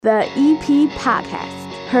The EP Podcast.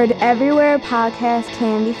 Heard everywhere podcasts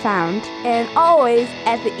can be found, and always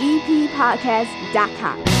at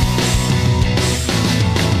theeppodcast.com.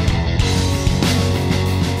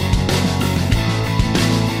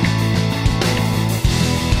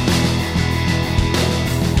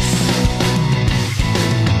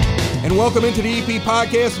 And welcome into the EP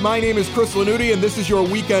Podcast. My name is Chris Lanuti, and this is your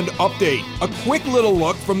weekend update. A quick little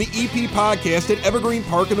look from the EP Podcast at Evergreen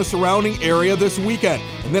Park and the surrounding area this weekend.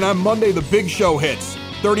 And then on Monday, the big show hits.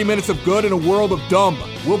 30 minutes of good and a world of dumb.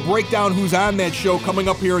 We'll break down who's on that show coming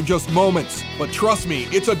up here in just moments. But trust me,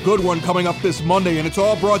 it's a good one coming up this Monday, and it's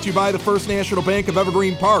all brought to you by the First National Bank of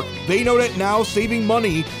Evergreen Park. They know that now saving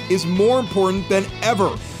money is more important than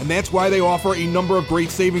ever, and that's why they offer a number of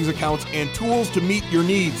great savings accounts and tools to meet your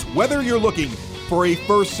needs, whether you're looking for a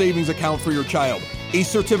first savings account for your child, a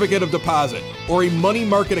certificate of deposit, or a money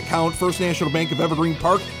market account. First National Bank of Evergreen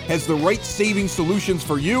Park has the right saving solutions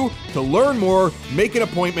for you. To learn more, make an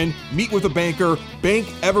appointment, meet with a banker,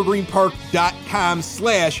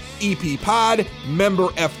 bankevergreenpark.com/EPPod, member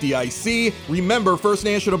FDIC. Remember, First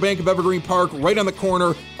National Bank of Evergreen Park, right on the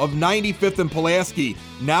corner of 95th and Pulaski,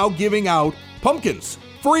 now giving out pumpkins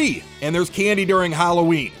free, and there's candy during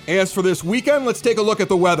Halloween. As for this weekend, let's take a look at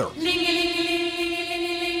the weather.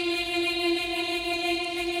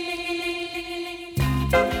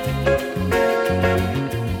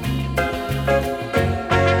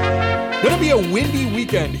 A windy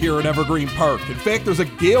weekend here in Evergreen Park. In fact, there's a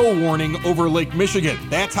gale warning over Lake Michigan.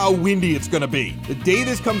 That's how windy it's going to be. The day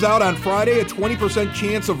this comes out on Friday, a 20%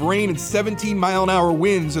 chance of rain and 17-mile-an-hour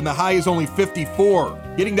winds, and the high is only 54,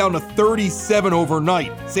 getting down to 37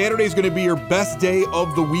 overnight. Saturday's going to be your best day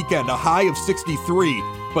of the weekend, a high of 63,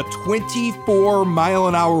 but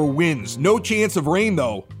 24-mile-an-hour winds. No chance of rain,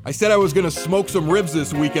 though. I said I was going to smoke some ribs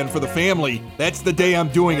this weekend for the family. That's the day I'm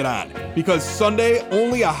doing it on. Because Sunday,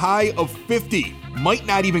 only a high of 50. Might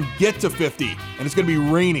not even get to 50. And it's going to be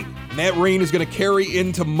raining. And that rain is going to carry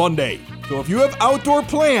into Monday. So if you have outdoor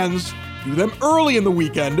plans, do them early in the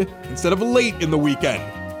weekend instead of late in the weekend.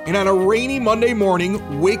 And on a rainy Monday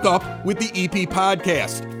morning, wake up with the EP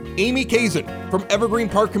Podcast. Amy Kazin from Evergreen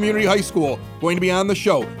Park Community High School going to be on the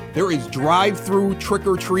show. There is drive-through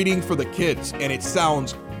trick-or-treating for the kids, and it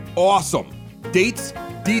sounds awesome. Dates,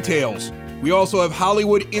 details. We also have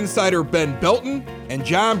Hollywood insider Ben Belton, and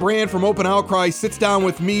John Brand from Open Outcry sits down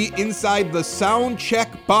with me inside the Sound Check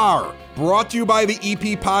Bar. Brought to you by the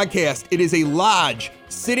EP Podcast. It is a lodge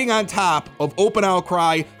sitting on top of Open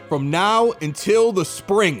Outcry from now until the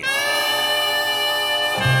spring.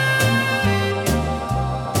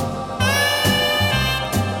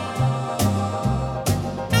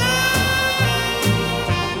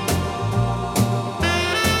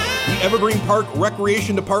 Evergreen Park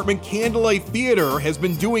Recreation Department Candlelight Theater has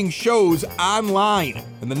been doing shows online.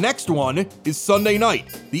 And the next one is Sunday night,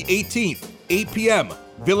 the 18th, 8 p.m.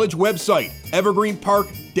 Village website,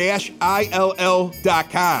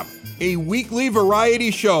 evergreenpark-ill.com. A weekly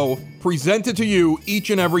variety show presented to you each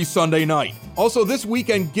and every Sunday night. Also this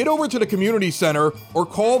weekend, get over to the community center or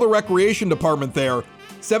call the recreation department there,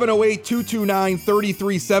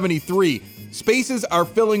 708-229-3373. Spaces are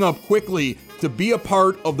filling up quickly to be a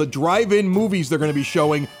part of the drive-in movies they're going to be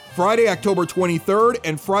showing Friday, October 23rd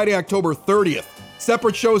and Friday, October 30th.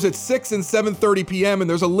 Separate shows at 6 and 7:30 p.m. and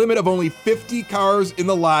there's a limit of only 50 cars in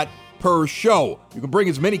the lot per show. You can bring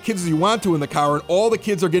as many kids as you want to in the car, and all the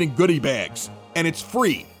kids are getting goodie bags. And it's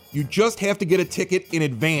free. You just have to get a ticket in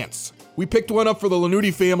advance. We picked one up for the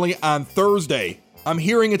Lanuti family on Thursday. I'm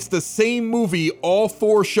hearing it's the same movie all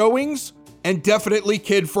 4 showings, and definitely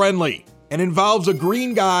kid-friendly. And involves a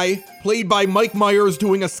green guy played by Mike Myers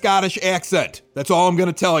doing a Scottish accent. That's all I'm going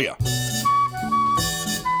to tell you.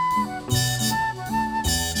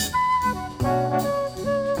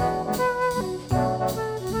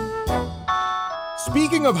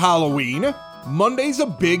 Speaking of Halloween, Monday's a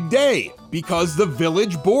big day because the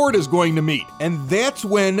village board is going to meet. And that's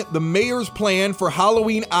when the mayor's plan for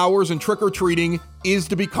Halloween hours and trick-or-treating is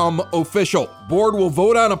to become official. Board will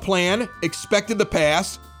vote on a plan expected to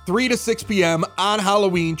pass 3 to 6 p.m. on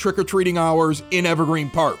Halloween trick-or-treating hours in Evergreen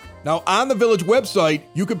Park. Now, on the village website,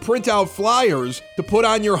 you can print out flyers to put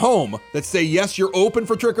on your home that say, yes, you're open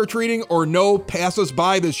for trick-or-treating, or no, pass us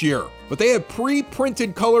by this year. But they have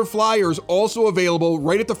pre-printed color flyers also available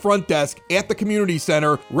right at the front desk at the community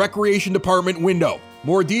center recreation department window.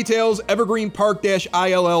 More details,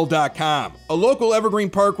 evergreenpark-ill.com. A local Evergreen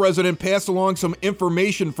Park resident passed along some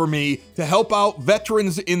information for me to help out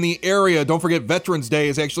veterans in the area. Don't forget, Veterans Day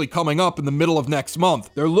is actually coming up in the middle of next month.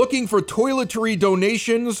 They're looking for toiletry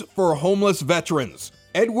donations for homeless veterans.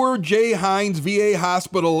 Edward J. Hines VA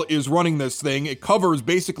Hospital is running this thing. It covers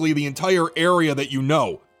basically the entire area that you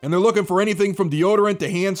know. And they're looking for anything from deodorant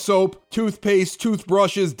to hand soap, toothpaste,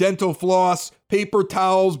 toothbrushes, dental floss, paper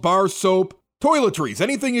towels, bar soap, toiletries,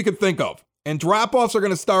 anything you can think of. And drop-offs are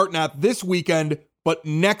going to start not this weekend, but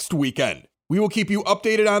next weekend. We will keep you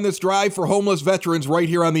updated on this drive for homeless veterans right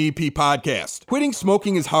here on the EP Podcast. Quitting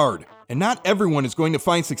smoking is hard, and not everyone is going to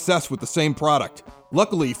find success with the same product.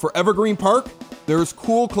 Luckily for Evergreen Park, there's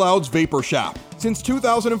Cool Clouds Vapor Shop. Since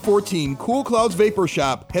 2014, Cool Clouds Vapor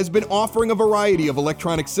Shop has been offering a variety of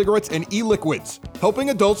electronic cigarettes and e-liquids, helping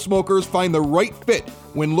adult smokers find the right fit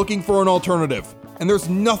when looking for an alternative. And there's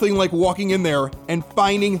nothing like walking in there and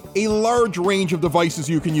finding a large range of devices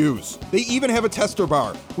you can use. They even have a tester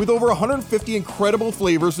bar with over 150 incredible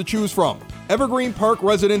flavors to choose from. Evergreen Park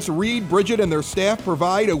residents Reed, Bridget, and their staff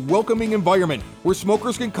provide a welcoming environment where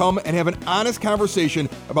smokers can come and have an honest conversation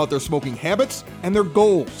about their smoking habits and their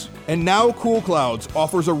goals. And now Cool Clouds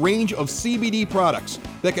offers a range of CBD products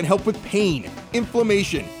that can help with pain,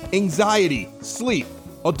 inflammation, anxiety, sleep.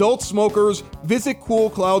 Adult smokers, visit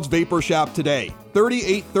Cool Clouds Vapor Shop today.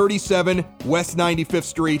 3837 West 95th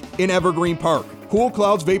Street in Evergreen Park. Cool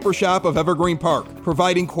Clouds Vapor Shop of Evergreen Park,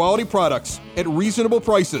 providing quality products at reasonable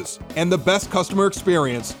prices and the best customer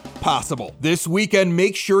experience possible. This weekend,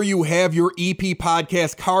 make sure you have your EP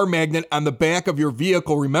Podcast car magnet on the back of your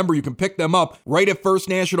vehicle. Remember, you can pick them up right at First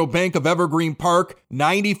National Bank of Evergreen Park,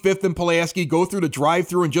 95th and Pulaski. Go through the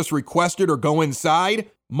drive-thru and just request it or go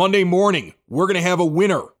inside. Monday morning, we're going to have a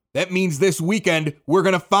winner. That means this weekend, we're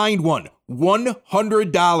going to find one.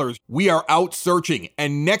 $100. We are out searching.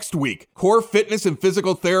 And next week, Core Fitness and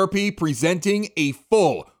Physical Therapy presenting a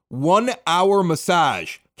full 1-hour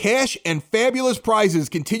massage. Cash and fabulous prizes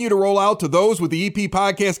continue to roll out to those with the EP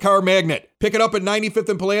Podcast car magnet. Pick it up at 95th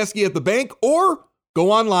and Pulaski at the bank or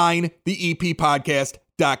go online,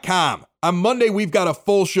 theeppodcast.com. On Monday, we've got a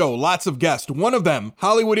full show, lots of guests. One of them,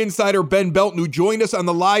 Hollywood insider Ben Belton, who joined us on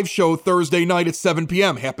the live show Thursday night at 7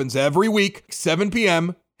 p.m. Happens every week, 7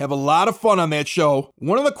 p.m. Have a lot of fun on that show.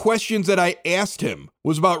 One of the questions that I asked him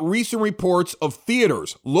was about recent reports of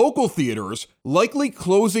theaters, local theaters, likely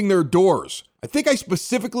closing their doors. I think I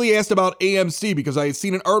specifically asked about AMC because I had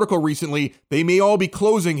seen an article recently. They may all be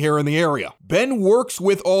closing here in the area. Ben works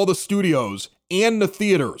with all the studios and the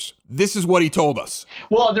theaters. This is what he told us.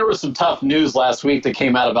 Well, there was some tough news last week that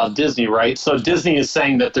came out about Disney, right? So Disney is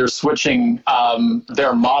saying that they're switching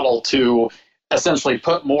their model to essentially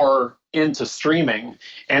put more into streaming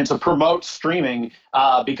and to promote streaming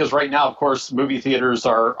because right now, of course, movie theaters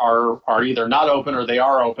are either not open or they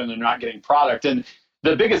are open and not getting product. And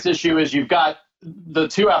the biggest issue is you've got the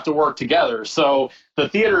two have to work together. So the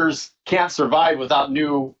theaters can't survive without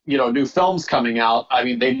new films coming out. I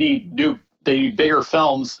mean, they need bigger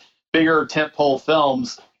films, bigger tentpole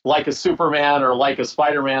films like a Superman or like a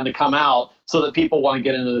Spider-Man to come out so that people want to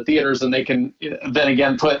get into the theaters and they can then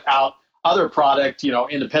again put out other product,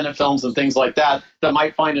 independent films and things like that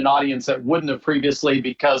might find an audience that wouldn't have previously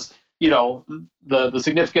because, the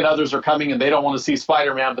significant others are coming and they don't want to see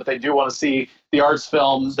Spider-Man, but they do want to see the arts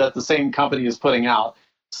film that the same company is putting out.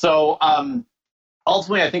 So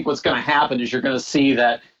ultimately, I think what's going to happen is you're going to see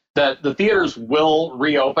that the theaters will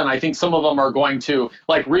reopen. I think some of them are going to,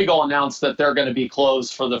 like Regal announced that they're going to be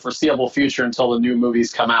closed for the foreseeable future until the new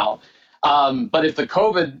movies come out. But if the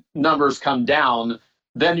COVID numbers come down,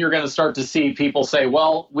 then you're going to start to see people say,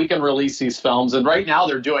 well, we can release these films. And right now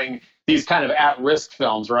they're doing these kind of at-risk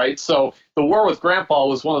films, right? So The War with Grandpa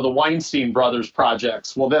was one of the Weinstein Brothers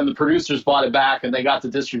projects. Well, then the producers bought it back and they got the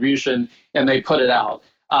distribution and they put it out.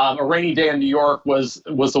 A Rainy Day in New York was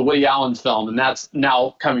the Woody Allen film, and that's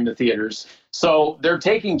now coming to theaters. So they're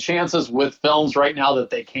taking chances with films right now that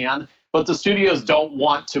they can, but the studios don't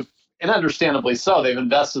want to, and understandably so. They've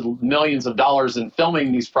invested millions of dollars in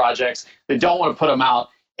filming these projects. They don't want to put them out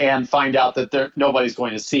and find out that nobody's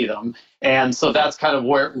going to see them. And so that's kind of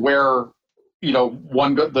where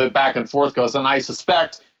the back and forth goes. And I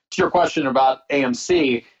suspect, to your question about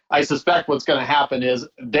AMC, I suspect what's going to happen is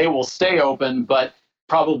they will stay open, but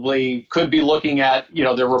probably could be looking at,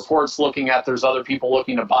 there are reports looking at there's other people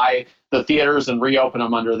looking to buy the theaters and reopen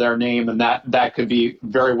them under their name. And that could be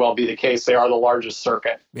very well be the case. They are the largest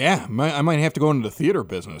circuit. Yeah, I might have to go into the theater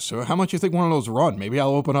business. So how much do you think one of those run? Maybe I'll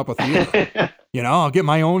open up a theater. I'll get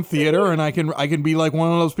my own theater and I can be like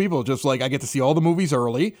one of those people, just like I get to see all the movies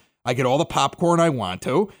early. I get all the popcorn I want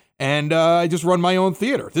to, and I just run my own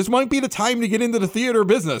theater. This might be the time to get into the theater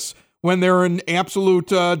business when they're in absolute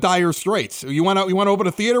dire straits. You want to open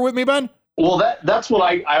a theater with me, Ben? Well, that's what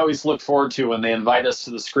I always look forward to when they invite us to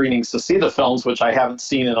the screenings to see the films, which I haven't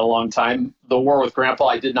seen in a long time. The War with Grandpa,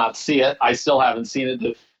 I did not see it. I still haven't seen it.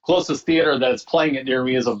 The closest theater that's playing it near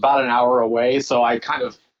me is about an hour away, so I kind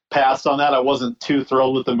of passed on that. I wasn't too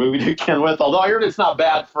thrilled with the movie to begin with, although I heard it's not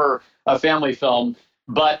bad for a family film.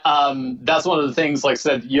 But that's one of the things, like I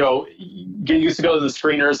said, get used to going to the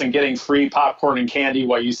screeners and getting free popcorn and candy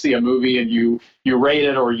while you see a movie and you rate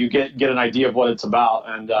it or you get an idea of what it's about.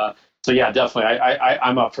 And so, yeah, definitely,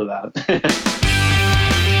 I'm up for that.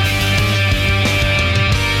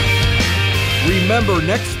 Remember,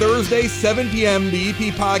 next Thursday, 7 p.m., the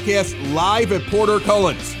EP Podcast live at Porter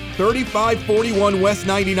Cullen's, 3541 West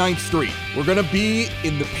 99th Street. We're going to be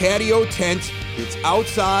in the patio tent. It's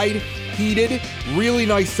outside, heated, really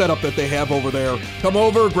nice setup that they have over there. Come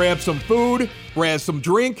over, grab some food, grab some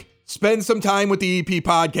drink, spend some time with the EP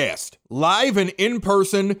Podcast. Live and in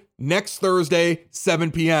person next Thursday, 7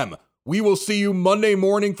 p.m. We will see you Monday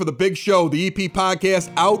morning for the big show, the EP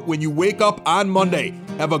Podcast, out when you wake up on Monday.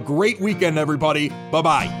 Have a great weekend, everybody.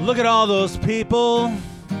 Bye-bye. Look at all those people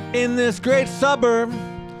in this great suburb,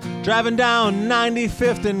 driving down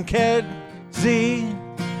 95th and Kedzie.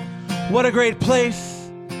 What a great place.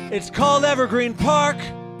 It's called Evergreen Park,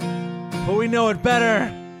 but we know it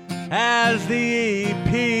better as the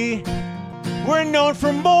EP. We're known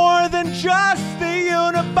for more than just the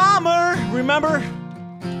Unabomber. Remember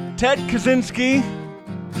Ted Kaczynski?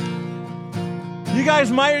 You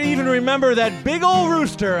guys might even remember that big old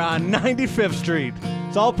rooster on 95th Street.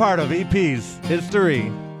 It's all part of EP's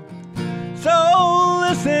history. So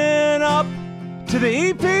listen up to the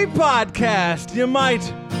EP Podcast. You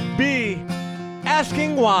might be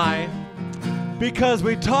asking why. Because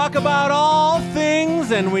we talk about all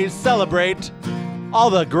things and we celebrate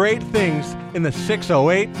all the great things in the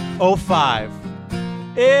 60805.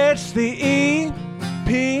 It's the EP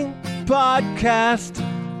Podcast.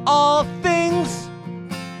 All things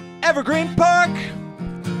Evergreen Park.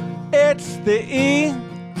 It's the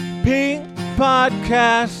EP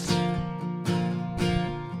Podcast.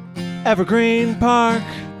 Evergreen Park.